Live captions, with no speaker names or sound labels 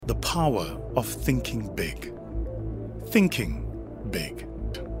the power of thinking big. Thinking big.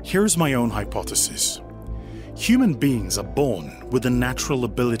 Here's my own hypothesis. Human beings are born with a natural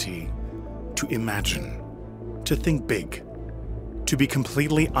ability to imagine, to think big, to be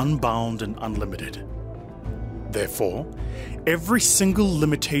completely unbound and unlimited. Therefore, every single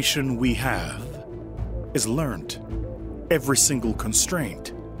limitation we have is learned. Every single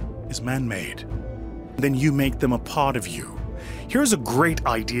constraint is man-made. Then you make them a part of you. Here's a great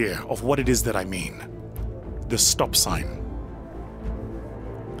idea of what it is that I mean. The stop sign.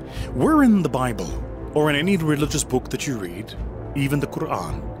 Where in the Bible, or in any religious book that you read, even the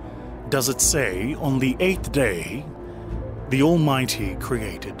Quran, does it say on the 8th day, the Almighty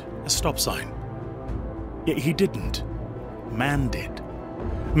created a stop sign? Yet He didn't. Man did.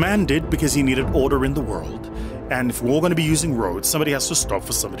 Man did because he needed order in the world. And if we're all going to be using roads, somebody has to stop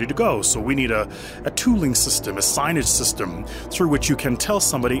for somebody to go. So we need a tooling system, a signage system, through which you can tell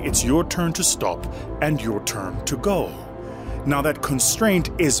somebody it's your turn to stop and your turn to go. Now that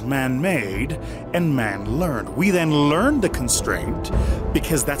constraint is man-made and man-learned. We then learn the constraint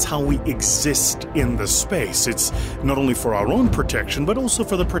because that's how we exist in the space. It's not only for our own protection, but also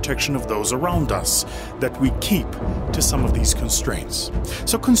for the protection of those around us that we keep to some of these constraints.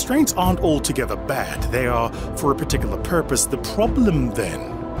 So constraints aren't altogether bad. They are for a particular purpose. The problem then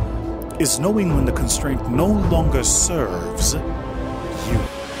is knowing when the constraint no longer serves you.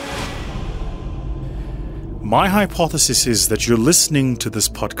 My hypothesis is that you're listening to this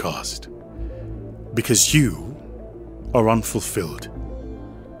podcast because you are unfulfilled.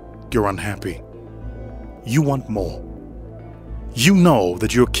 You're unhappy. You want more. You know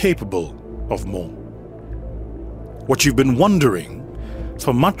that you're capable of more. What you've been wondering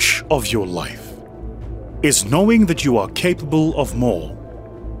for much of your life is knowing that you are capable of more.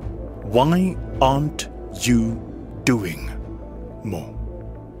 Why aren't you doing more?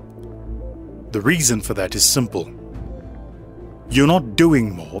 The reason for that is simple. You're not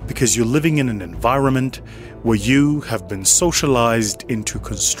doing more because you're living in an environment where you have been socialized into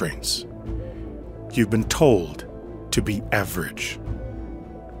constraints. You've been told to be average.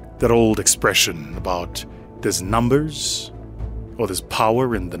 That old expression about there's numbers or there's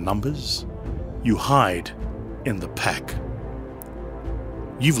power in the numbers, you hide in the pack.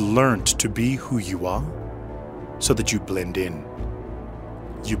 You've learned to be who you are so that you blend in.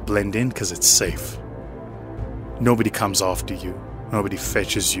 You blend in because it's safe. Nobody comes after you. Nobody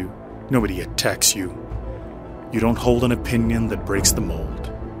fetches you. Nobody attacks you. You don't hold an opinion that breaks the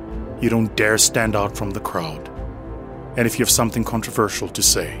mold. You don't dare stand out from the crowd. And if you have something controversial to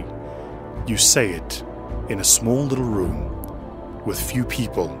say, you say it in a small little room with few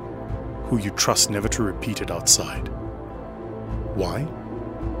people who you trust never to repeat it outside. Why?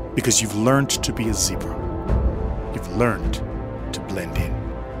 Because you've learned to be a zebra. You've learned to blend in.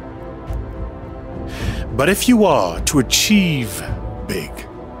 But if you are to achieve big,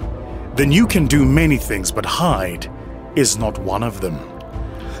 then you can do many things, but hide is not one of them.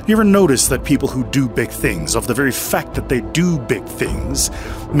 You ever notice that people who do big things, of the very fact that they do big things,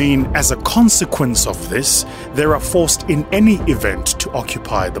 mean as a consequence of this, they are forced in any event to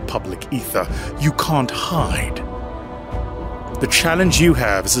occupy the public ether. You can't hide. The challenge you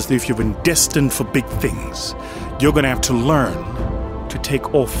have is that if you've been destined for big things, you're going to have to learn to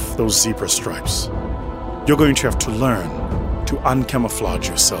take off those zebra stripes. You're going to have to learn to uncamouflage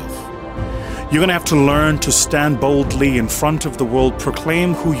yourself. You're going to have to learn to stand boldly in front of the world,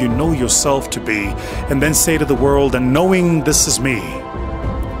 proclaim who you know yourself to be, and then say to the world, and knowing this is me,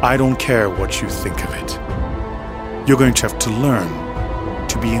 I don't care what you think of it. You're going to have to learn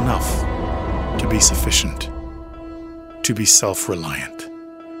to be enough, to be sufficient, to be self-reliant.